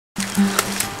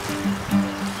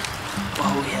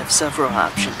Well, we have several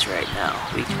options right now.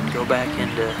 We can go back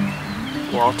into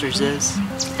Walters's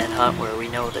and hunt where we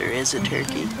know there is a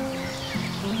turkey.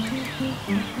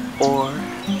 Or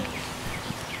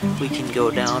we can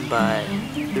go down by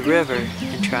the river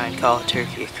and try and call a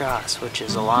turkey across, which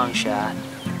is a long shot.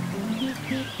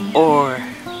 Or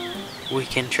we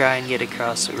can try and get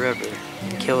across the river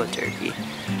and kill a turkey.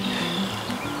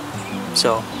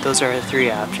 So those are the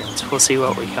three options. We'll see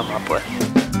what we come up with.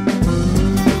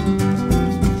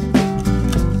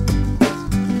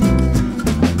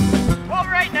 Well,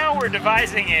 right now we're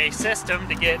devising a system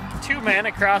to get 2 men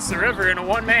across the river in a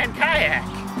 1-man kayak.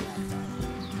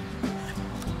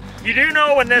 You do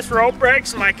know when this rope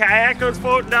breaks and my kayak goes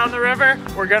floating down the river,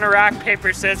 we're gonna rock,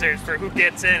 paper, scissors for who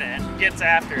gets in it, gets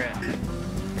after it.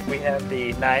 We have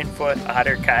the 9-foot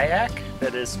otter kayak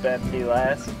that has spent the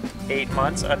last 8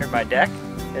 months under my deck.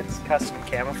 It's custom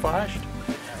camouflaged.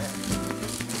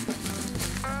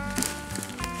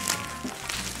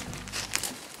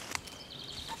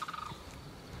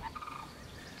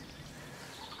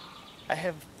 I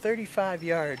have 35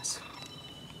 yards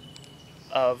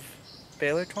of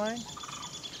baler twine.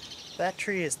 That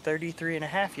tree is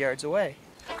 33.5 yards away.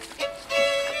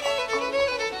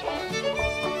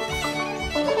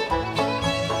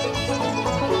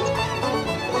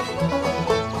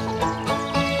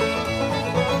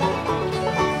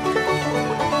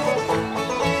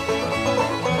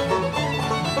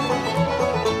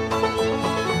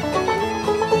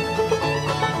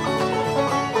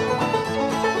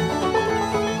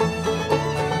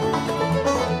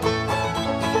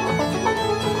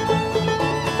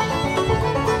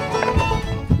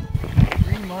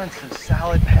 3 months of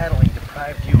solid paddling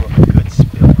deprived you of a good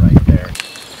spill right there.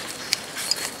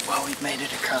 Well, we've made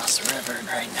it across the river, and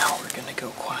right now we're gonna go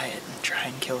quiet and try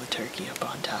and kill a turkey up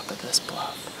on top of this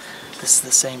bluff. This is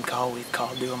the same call we've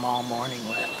called to them all morning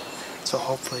with. So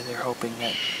hopefully they're hoping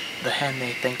that the hen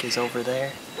they think is over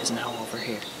there is now over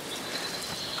here.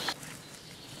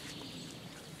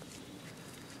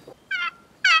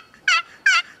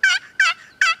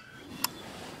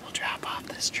 We'll drop off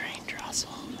this train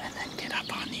trestle and then get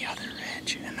up on the other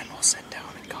ridge, and then we'll sit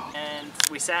down and call. And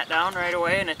we sat down right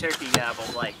away and a turkey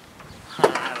gobbled like,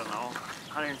 I don't know,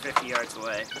 150 yards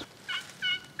away.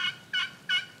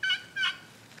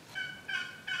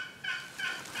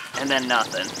 And then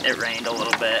nothing. It rained a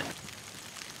little bit.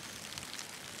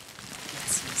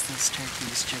 This turkey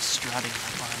is just strutting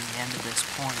up on the end of this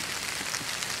point.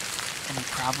 And he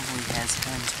probably has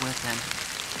hens with him.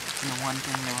 And the one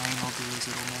thing the rain will do is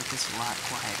it'll make us a lot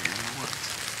quieter in the woods.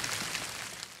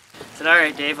 I said,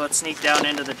 alright Dave, let's sneak down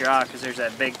into the draw, because there's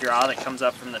that big draw that comes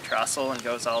up from the trestle and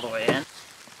goes all the way in.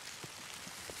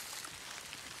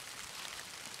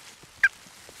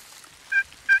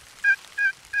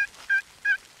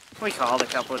 We called a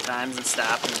couple of times and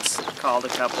stopped and called a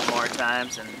couple more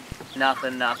times and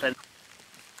nothing.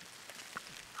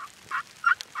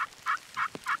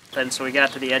 And so we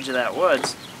got to the edge of that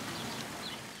woods.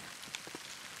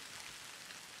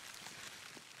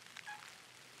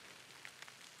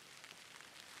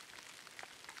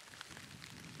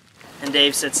 And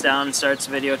Dave sits down and starts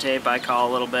the videotape. I call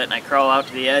a little bit and I crawl out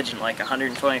to the edge, and like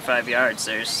 125 yards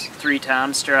there's 3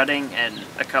 toms strutting and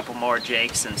a couple more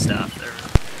jakes and stuff. There's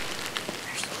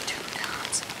 2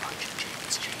 toms and a bunch of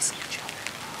jakes chasing each other.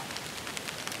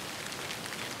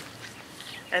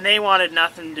 And they wanted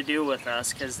nothing to do with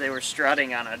us because they were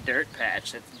strutting on a dirt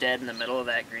patch that's dead in the middle of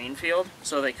that green field,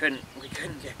 so we couldn't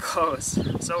get close.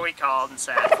 So we called and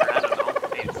sat for, I don't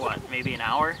know, maybe an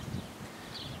hour.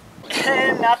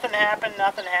 And nothing happened.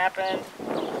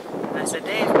 And I said,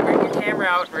 Dave, bring your camera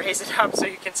out and raise it up so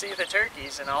you can see the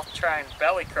turkeys, and I'll try and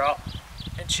belly crawl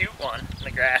and shoot one. And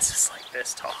the grass is like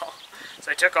this tall.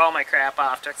 So I took all my crap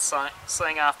off, took the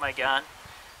sling off my gun,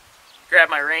 grabbed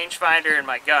my rangefinder and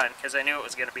my gun, because I knew it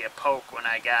was going to be a poke when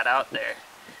I got out there.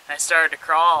 And I started to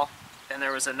crawl, and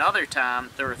there was another tom.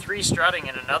 There were 3 strutting,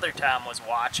 and another tom was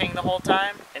watching the whole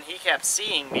time, and he kept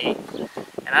seeing me.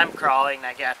 And I'm crawling, and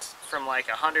I got from like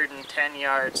 110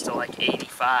 yards to like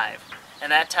 85.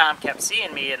 And that tom kept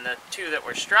seeing me, and the 2 that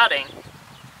were strutting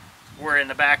were in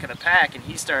the back of the pack, and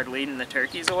he started leading the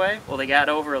turkeys away. Well, they got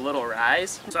over a little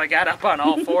rise, so I got up on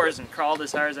all 4s and crawled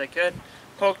as hard as I could.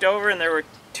 Poked over, and there were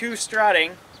 2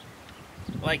 strutting,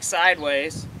 like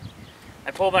sideways.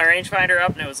 I pulled my rangefinder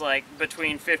up, and it was like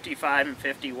between 55 and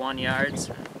 51 yards.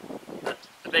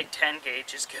 The big 10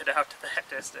 gauge is good out to that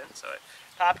distance, so it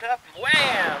popped up, and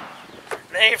wham!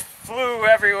 They flew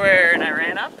everywhere, and I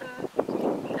ran up and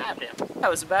grabbed him. That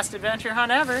was the best adventure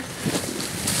hunt ever.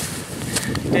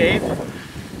 Dave,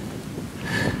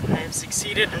 I have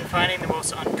succeeded in finding the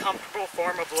most uncomfortable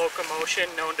form of locomotion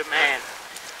known to man.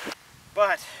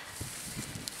 But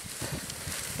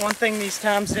one thing these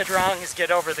toms did wrong is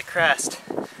get over the crest.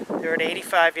 They were at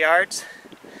 85 yards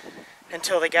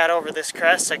until they got over this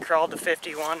crest. I crawled to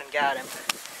 51 and got him.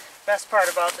 Best part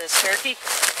about this turkey,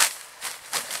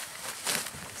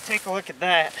 let's take a look at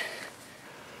that.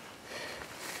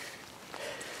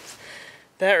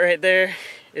 That right there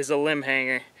is a limb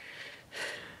hanger.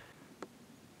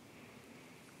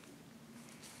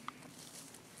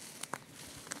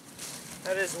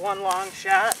 That is one long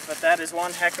shot, but that is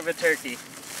one heck of a turkey.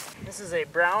 This is a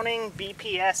Browning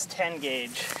BPS 10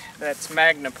 gauge that's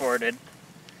magna ported,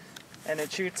 and it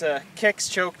shoots a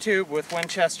Kix choke tube with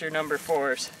Winchester No.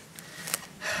 4s.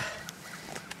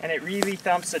 And it really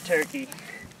thumps a turkey.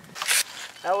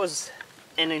 That was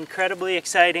an incredibly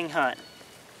exciting hunt.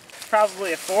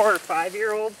 Probably a 4 or 5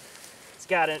 year old. It's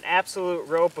got an absolute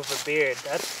rope of a beard.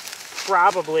 That's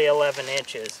probably 11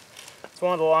 inches. It's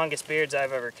one of the longest beards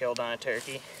I've ever killed on a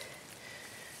turkey.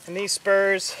 And these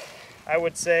spurs, I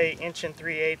would say 1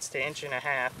 3/8 to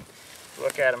 1.5 inches.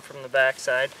 Look at him from the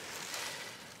backside.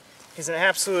 He's an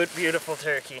absolute beautiful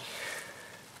turkey.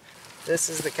 This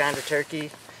is the kind of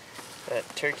turkey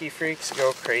that turkey freaks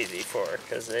go crazy for,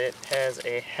 because it has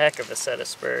a heck of a set of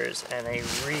spurs and a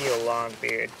real long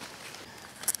beard.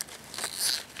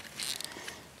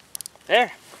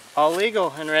 There, all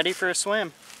legal and ready for a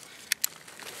swim.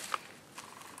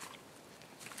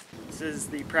 This is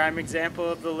the prime example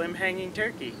of the limb hanging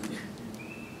turkey.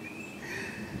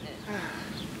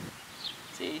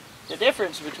 See, the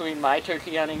difference between my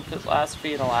turkey hunting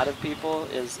philosophy and a lot of people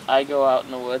is I go out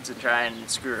in the woods and try and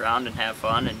screw around and have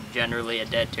fun, and generally a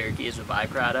dead turkey is a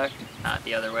byproduct, not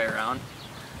the other way around.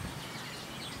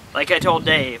 Like I told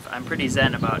Dave, I'm pretty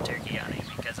zen about turkey hunting,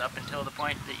 because up until the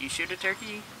point that you shoot a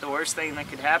turkey, the worst thing that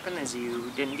could happen is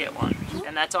you didn't get one.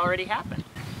 And that's already happened.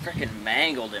 Frickin'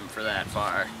 mangled him for that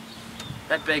far.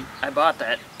 That big, I bought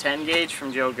that 10 gauge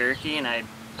from Joe Gerke, and I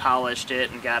polished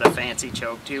it and got a fancy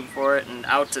choke tube for it, and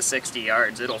out to 60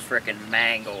 yards it'll frickin'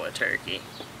 mangle a turkey.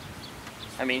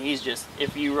 I mean, he's just,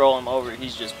 if you roll him over,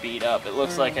 he's just beat up. It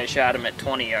looks like I shot him at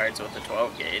 20 yards with a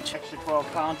 12 gauge. Extra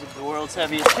 12 pounds of the world's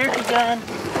heaviest turkey gun.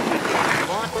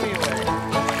 Launch me away.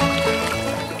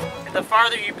 The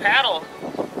farther you paddle,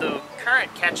 the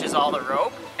current catches all the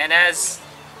rope, and as,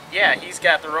 yeah, he's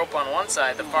got the rope on one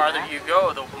side, the farther you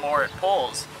go, the more it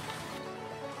pulls.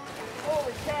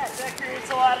 Holy cat, that creates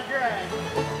a lot of drag.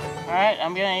 Alright,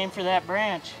 I'm gonna aim for that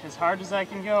branch as hard as I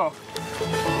can go.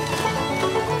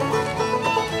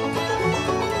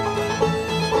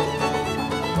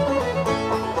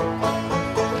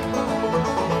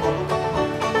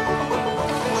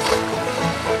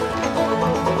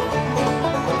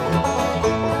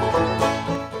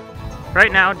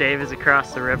 Right now, Dave is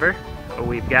across the river.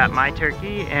 We've got my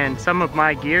turkey and some of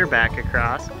my gear back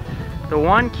across. The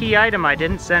one key item I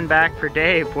didn't send back for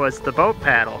Dave was the boat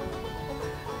paddle.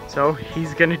 So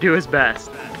he's gonna do his best.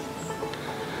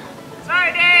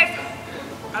 Sorry, Dave.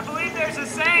 I believe there's a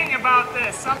saying about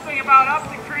this. Something about up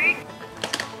the creek.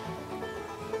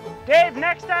 Dave,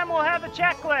 next time we'll have a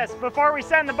checklist before we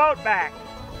send the boat back.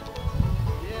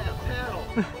 Yeah,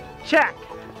 paddle. Check.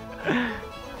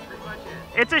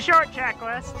 It's a short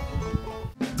checklist.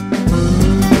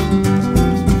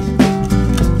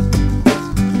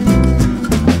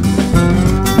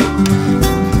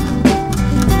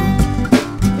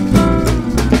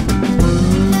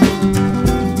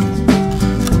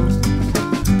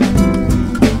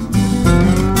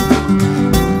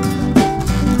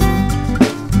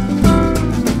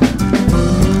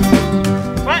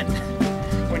 But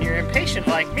when you're impatient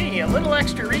like me, a little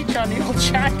extra reach on the old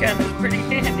shotgun is pretty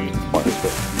handy.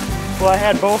 Well, I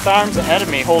had both arms ahead of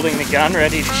me holding the gun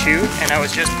ready to shoot, and I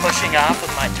was just pushing off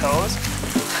with my toes.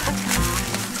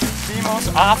 The most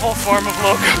awful form of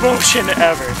locomotion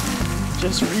ever.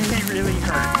 Just really, really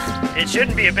hurt. It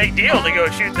shouldn't be a big deal to go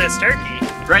shoot this turkey.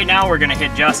 Right now we're gonna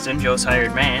hit Justin, Joe's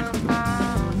hired man.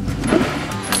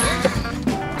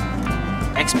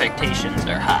 Expectations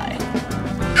are high.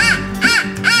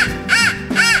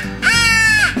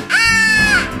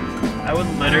 I would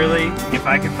literally, if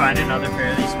I could find another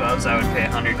pair of these gloves, I would pay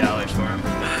 $100 for them.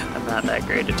 I'm not that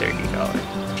great a turkey caller,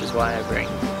 which is why I bring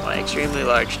my extremely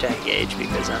large 10 gauge,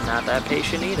 because I'm not that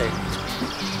patient either.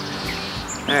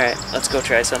 Alright, let's go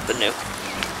try something new.